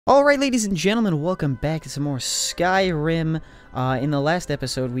Alright, ladies and gentlemen, welcome back to some more Skyrim. In the last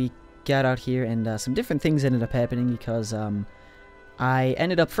episode, we got out here and some different things ended up happening because I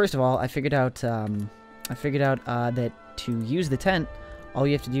ended up, first of all, I figured out that to use the tent, all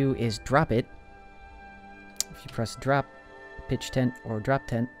you have to do is drop it. If you press drop, pitch tent, or drop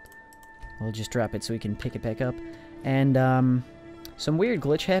tent, we'll just drop it so we can pick it back up. And some weird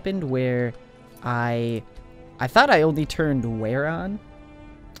glitch happened where I thought I only turned wear on.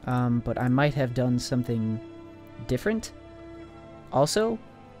 But I might have done something different. Also,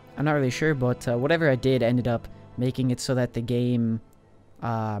 I'm not really sure, but whatever I did ended up making it so that the game,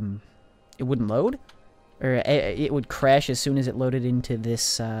 it wouldn't load, or it would crash as soon as it loaded into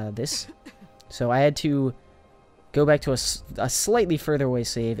this. So I had to go back to a slightly further away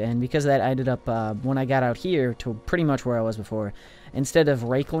save, and because of that, I ended up when I got out here to pretty much where I was before. Instead of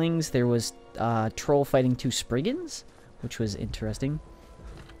Rakelings, there was troll fighting two Spriggans, which was interesting.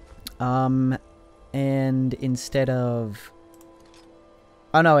 And instead of...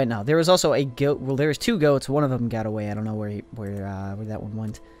 Oh, no, wait, no. There was also a goat. Well, there was two goats. One of them got away. I don't know where that one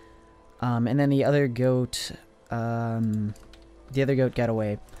went. And then the other goat, got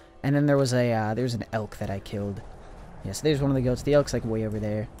away. And then there was there's an elk that I killed. Yes, there's one of the goats. The elk's, like, way over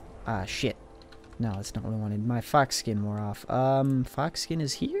there. Ah, shit. No, that's not what I wanted. My fox skin wore off. Fox skin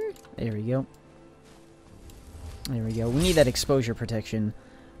is here? There we go. There we go. We need that exposure protection.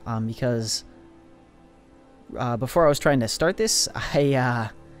 Because before I was trying to start this,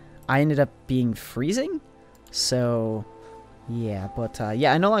 I ended up being freezing. So, yeah, but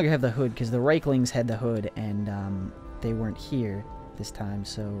yeah, I no longer have the hood because the Rakelings had the hood and they weren't here this time.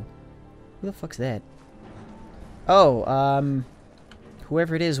 So, who the fuck's that? Oh,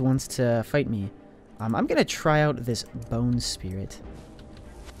 whoever it is wants to fight me. I'm gonna try out this bone spirit.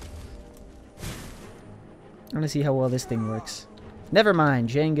 I want to see how well this thing works. Never mind,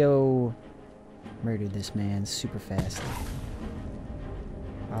 Django murdered this man super fast.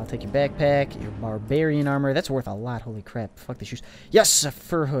 I'll take your backpack, your barbarian armor. That's worth a lot, holy crap. Fuck the shoes. Yes, a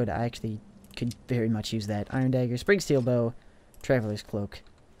fur hood. I actually could very much use that. Iron dagger, spring steel bow, traveler's cloak.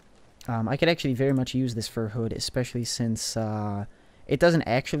 I could actually very much use this fur hood, especially since it doesn't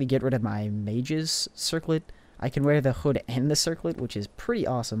actually get rid of my mage's circlet. I can wear the hood and the circlet, which is pretty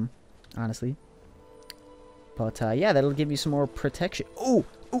awesome, honestly. But, yeah, that'll give you some more protection. Ooh!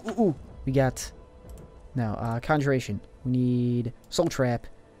 Ooh, ooh, ooh! We got... No, Conjuration. We need Soul Trap.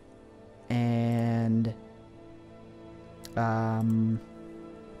 And...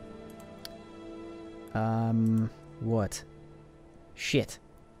 What? Shit.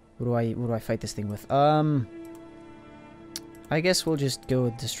 What do I fight this thing with? I guess we'll just go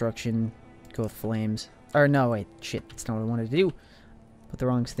with Destruction. Go with Flames. Or, no, wait. Shit, that's not what I wanted to do. Put the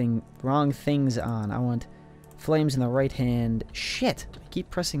wrong things on. I want... Flames in the right hand. Shit! I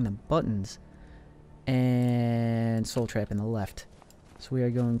keep pressing the buttons. And Soul Trap in the left. So we are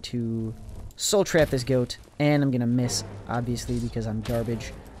going to Soul Trap this goat. And I'm going to miss, obviously, because I'm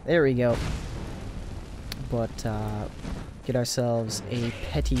garbage. There we go. But, get ourselves a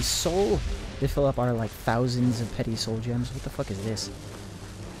petty soul to fill up our, like, thousands of petty soul gems. What the fuck is this?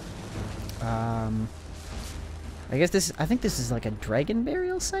 I think this is like a dragon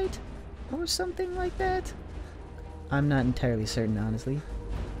burial site? Or something like that? I'm not entirely certain, honestly.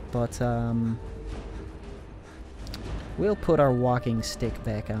 But, we'll put our walking stick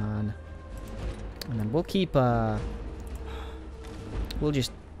back on. And then we'll keep, we'll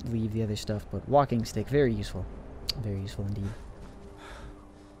just leave the other stuff. But walking stick, very useful. Very useful indeed.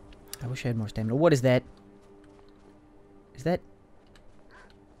 I wish I had more stamina. What is that? Is that...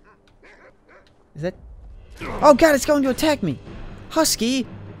 Oh god, it's going to attack me! Husky!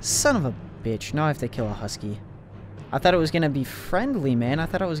 Son of a bitch. Now I have to kill a husky. I thought it was gonna be friendly, man. I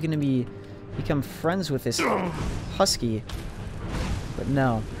thought I was gonna become friends with this husky. But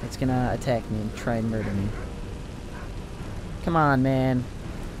no, it's gonna attack me and try and murder me. Come on, man.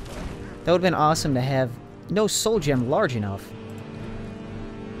 That would've been awesome to have no soul gem large enough.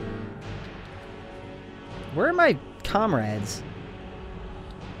 Where are my comrades?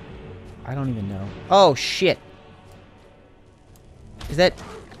 I don't even know. Oh, shit. Is that...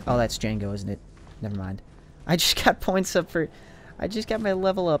 Oh, that's Django, isn't it? Never mind. I just got points up for... I just got my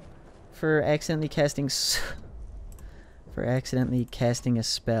level up for accidentally casting... for accidentally casting a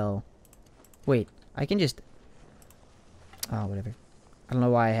spell. Wait, I can just... Oh, whatever. I don't know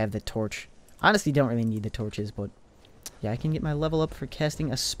why I have the torch. Honestly, don't really need the torches, but... Yeah, I can get my level up for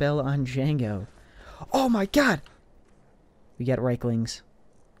casting a spell on Django. Oh my god! We got Rakelings.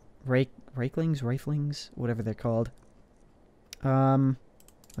 Rakelings? Riflings? Whatever they're called.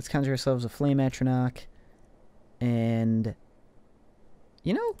 Let's conjure ourselves a Flame Atronach. And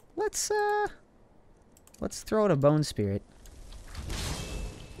You know, let's throw out a bone spirit.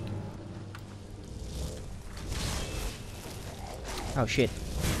 Oh shit.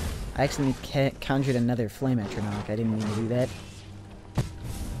 I accidentally conjured another flame atronach. I didn't mean to do that.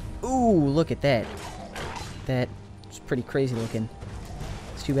 Ooh, look at that. That's pretty crazy looking.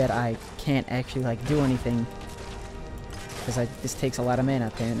 It's too bad I can't actually, like, do anything. Because this takes a lot of mana,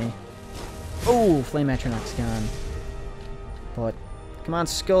 apparently. Oh, flame atronach's gone. But, come on,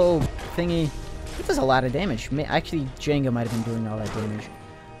 skull thingy. It does a lot of damage. Actually, Django might have been doing all that damage.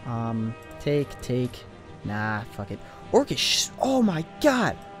 Take. Nah, fuck it. Orcish. Oh my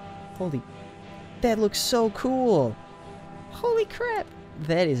god. Holy. That looks so cool. Holy crap.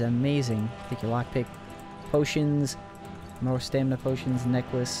 That is amazing. Take your lockpick. Potions. More stamina potions.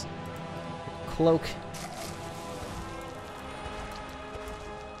 Necklace. Cloak.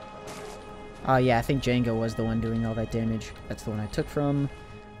 Yeah, I think Django was the one doing all that damage. That's the one I took from.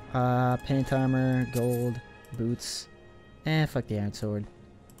 Pant armor. Gold. Boots. Fuck the iron sword.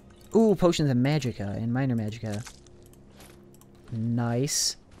 Ooh, potions of magicka and minor magicka.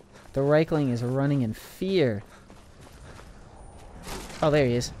 Nice. The Reichling is running in fear. Oh, there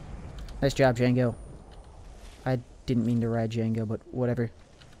he is. Nice job, Django. I didn't mean to ride Django, but whatever.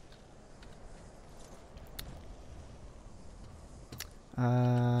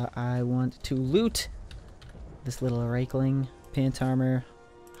 I want to loot this little Reichling. Pant armor,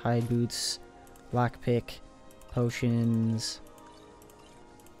 hide boots, lockpick, potions,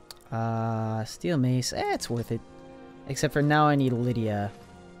 steel mace. It's worth it. Except for now I need Lydia.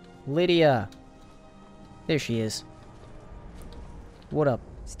 Lydia! There she is. What up?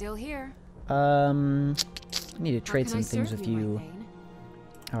 Still here. I need to trade some things with you.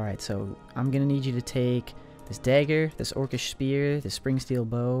 Alright, so I'm gonna need you to take this dagger, this orcish spear, this spring steel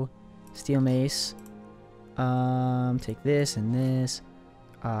bow, steel mace. Take this and this.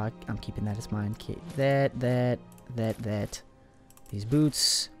 I'm keeping that as mine. That. These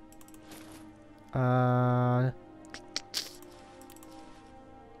boots.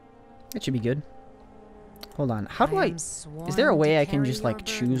 That should be good. Hold on. How do I... Is there a way I can just, like,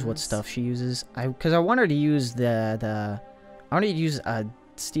 choose what stuff she uses? Because I want her to use I want her to use a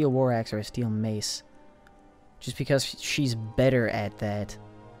steel war axe or a steel mace. Just because she's better at that.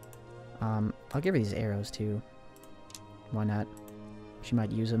 I'll give her these arrows, too. Why not? She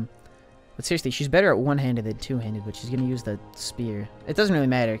might use them. But seriously, she's better at one-handed than two-handed, but she's going to use the spear. It doesn't really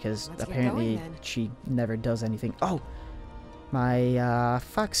matter, because apparently she never does anything. Oh! My,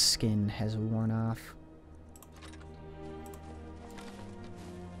 fox skin has worn off.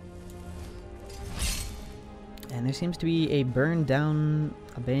 And there seems to be a burned down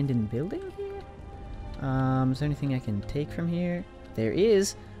abandoned building here? Is there anything I can take from here? There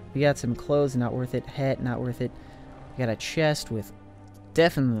is! We got some clothes, not worth it. Hat, not worth it. We got a chest with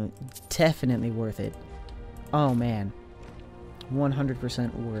definitely worth it. Oh man.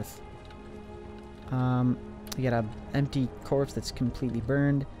 100% worth. We got a empty corpse that's completely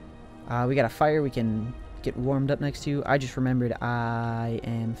burned. We got a fire we can get warmed up next to. I just remembered I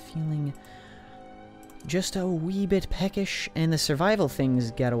am feeling just a wee bit peckish, and the survival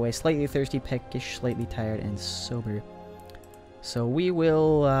things got away. Slightly thirsty, peckish, slightly tired, and sober. So we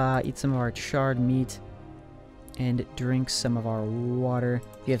will eat some of our charred meat and drink some of our water.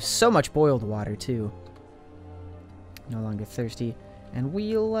 We have so much boiled water too. No longer thirsty, and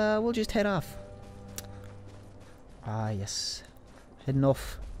we'll just head off. Ah, yes. Heading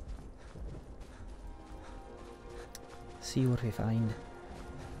off. See what we find.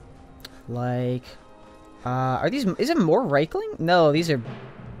 Like, are these? Is it more Reichling? No, these are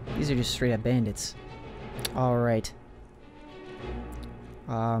just straight up bandits. All right.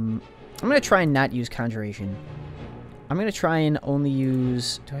 I'm gonna try and not use conjuration. I'm gonna try and only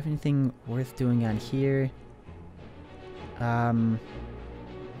use... Do I have anything worth doing on here?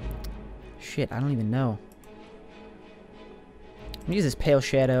 Shit, I don't even know. I'm gonna use this Pale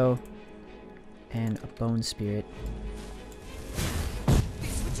Shadow and a Bone Spirit.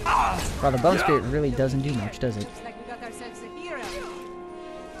 Well, the Bone Spirit really doesn't do much, does it?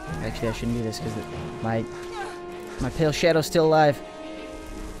 Actually, I shouldn't do this because my Pale Shadow's still alive.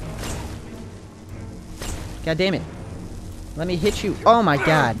 God damn it. Let me hit you. Oh my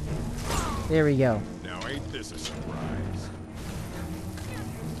god. There we go. Now ain't this a surprise?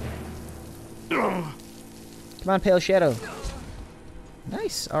 Come on, Pale Shadow.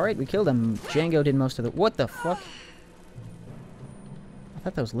 Nice. Alright, we killed him. Django did most of the... What the fuck? I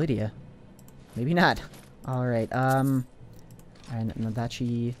thought that was Lydia. Maybe not. Alright, and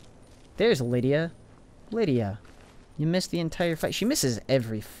Nadachi... There's Lydia. Lydia. You missed the entire fight. She misses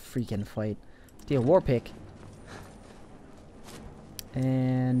every freaking fight. Steel War Pick.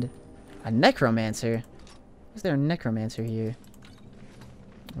 And a necromancer? Is there a necromancer here?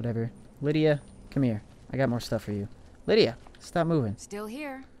 Whatever. Lydia, come here. I got more stuff for you. Lydia, stop moving. Still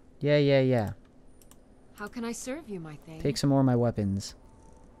here. Yeah. How can I serve you, my thing? Take some more of my weapons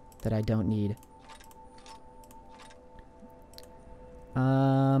that I don't need.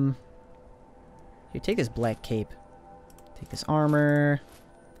 Here, take this black cape. Take this armor.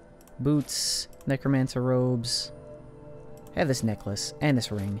 Boots. Necromancer robes. Have this necklace. And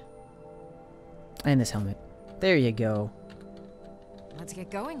this ring. And this helmet. There you go. Let's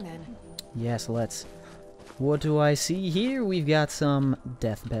get going then. Yes, let's. What do I see here? We've got some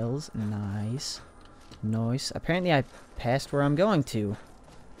death bells. Nice. Nice. Apparently I passed where I'm going to.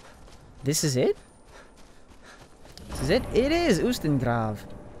 This is it? This is it? It is! Ustengrav.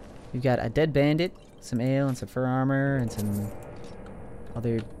 We've got a dead bandit, some ale, and some fur armor, and some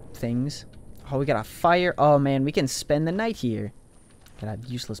other things. Oh, we got a fire. Oh, man, we can spend the night here. Got a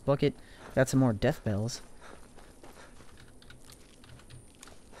useless bucket. Got some more death bells.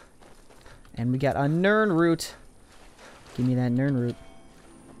 And we got a Nern root. Give me that Nern root.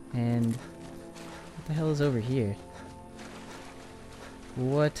 And what the hell is over here?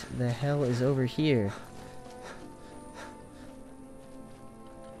 What the hell is over here?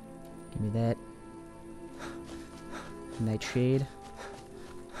 Give me that. Nightshade.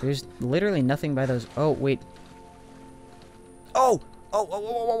 There's literally nothing by those. Oh, wait. Oh!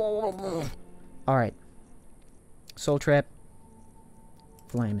 Alright. Soul trap.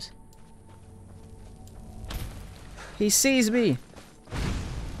 Flames. He sees me!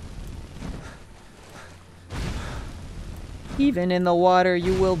 Even in the water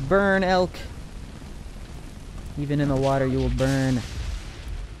you will burn, elk. Even in the water you will burn.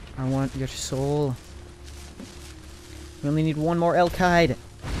 I want your soul. We only need one more elk hide.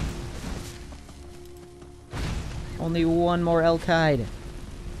 Only one more elk hide.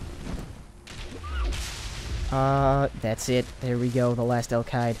 That's it. There we go, the last elk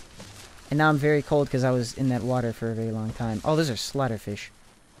hide. And now I'm very cold because I was in that water for a very long time. Oh, those are slaughterfish.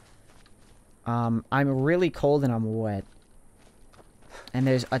 I'm really cold and I'm wet. And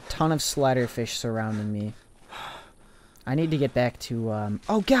there's a ton of slaughterfish surrounding me. I need to get back to,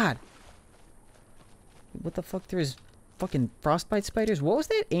 oh god! What the fuck? There's fucking frostbite spiders? What was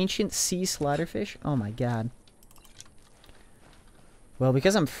that ancient sea slaughterfish? Oh my god. Well,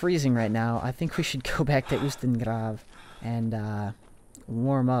 because I'm freezing right now, I think we should go back to Ustengrav and,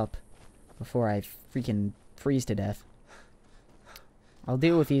 warm up before I freaking freeze to death. I'll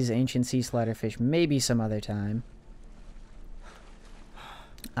deal with these ancient sea slaughterfish maybe some other time.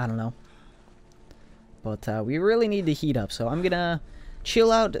 I don't know. But we really need to heat up, so I'm gonna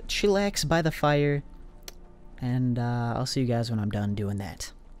chill out, chillax by the fire, and I'll see you guys when I'm done doing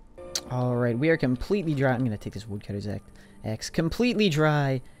that. Alright, we are completely dry. I'm gonna take this woodcutter's axe. Completely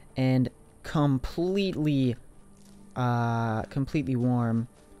dry and completely warm.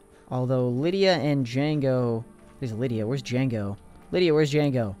 Although Lydia and Django... There's Lydia. Where's Django? Lydia, where's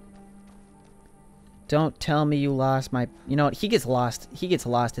Django? Don't tell me you lost my... You know what? He gets lost. He gets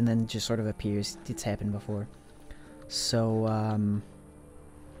lost and then just sort of appears. It's happened before. So,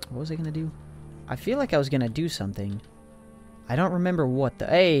 what was I gonna do? I feel like I was gonna do something. I don't remember what the...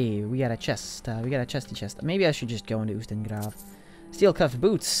 Hey, we got a chest. We got a chesty chest. Maybe I should just go into Ustengrav. Steel cuffed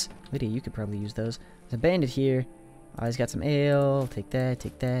boots. Lydia, you could probably use those. There's a bandit here. He's got some ale. Take that,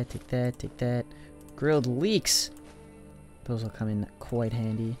 take that, take that, take that. Grilled leeks. Those will come in quite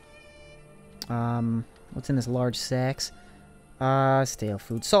handy. What's in this large sacks? Stale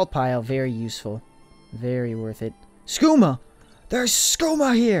food. Salt pile, very useful. Very worth it. Skooma! There's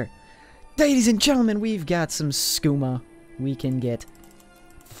skooma here! Ladies and gentlemen, we've got some skooma. We can get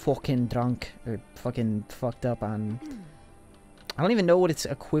fucking drunk, or fucking fucked up on... I don't even know what it's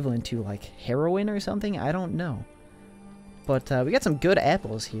equivalent to, like heroin or something? I don't know. But we got some good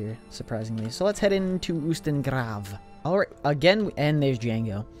apples here, surprisingly. So let's head into Ustengrav. Alright, again, and there's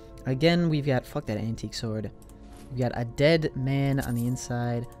Django. Again, we've got, fuck that antique sword. We've got a dead man on the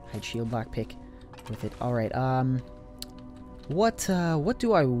inside. Hide shield lockpick with it. Alright, what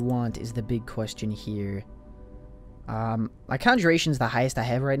do I want is the big question here. My conjuration's the highest I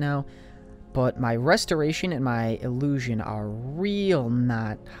have right now, but my restoration and my illusion are real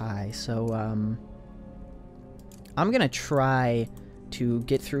not high, so, I'm gonna try to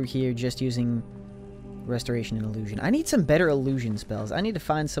get through here just using restoration and illusion. I need some better illusion spells. I need to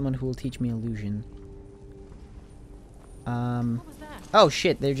find someone who will teach me illusion. Oh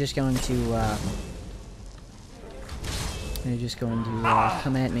shit, they're just going to,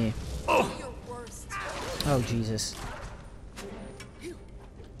 come at me. Oh, Jesus.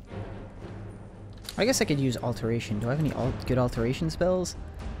 I guess I could use alteration. Do I have any good alteration spells?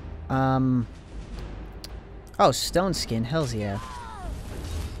 Oh, stone skin. Hells yeah.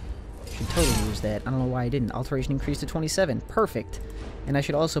 Should totally use that. I don't know why I didn't. Alteration increased to 27. Perfect. And I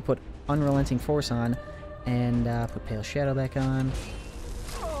should also put Unrelenting Force on. And put Pale Shadow back on.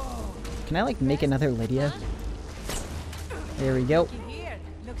 Can I, like, make another Lydia? There we go.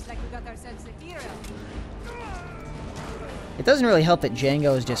 It doesn't really help that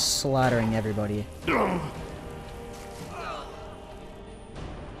Django is just slaughtering everybody.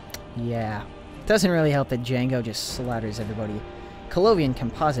 Yeah. It doesn't really help that Django just slaughters everybody. Colovian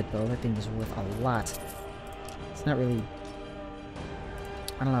Composite Bow, that thing is worth a lot. It's not really...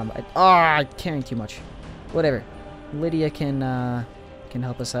 I don't know. I'm carrying too much. Whatever. Lydia can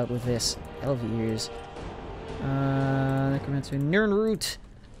help us out with this. Elf Ears. Necromancer. Nirnroot.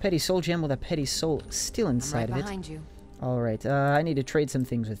 Petty Soul Gem with a Petty Soul still inside I'm right of it. behind you. Alright, I need to trade some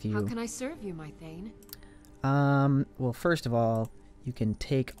things with you. How can I serve you, my Thane? Well, first of all, you can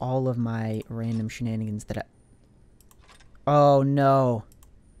take all of my random shenanigans that I... Oh, no.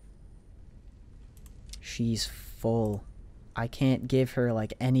 She's full. I can't give her,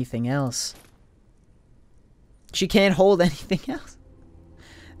 like, anything else. She can't hold anything else.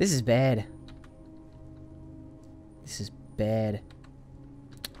 This is bad. This is bad.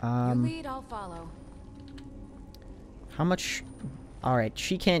 You lead, I'll follow. How much... Alright,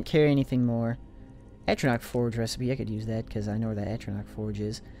 she can't carry anything more. Atronach Forge recipe, I could use that, because I know where that Atronach Forge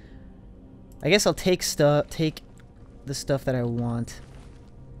is. I guess I'll take the stuff that I want.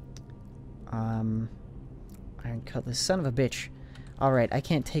 Iron Cutlass, son of a bitch. Alright, I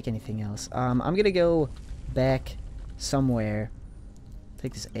can't take anything else. I'm gonna go back somewhere.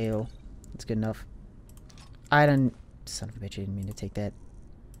 Take this ale. That's good enough. I don't... Son of a bitch, I didn't mean to take that.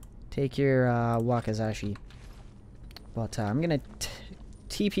 Take your, Wakazashi. But, I'm gonna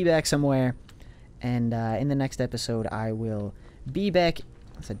TP back somewhere. And, in the next episode, I will be back...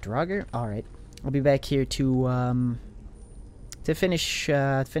 That's a Draugr? Alright. I'll be back here to finish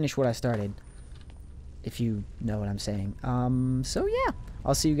what I started. If you know what I'm saying. So yeah.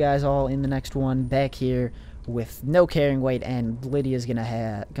 I'll see you guys all in the next one. Back here with no carrying weight, and Lydia's going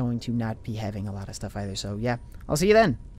to not be having a lot of stuff either. So yeah. I'll see you then.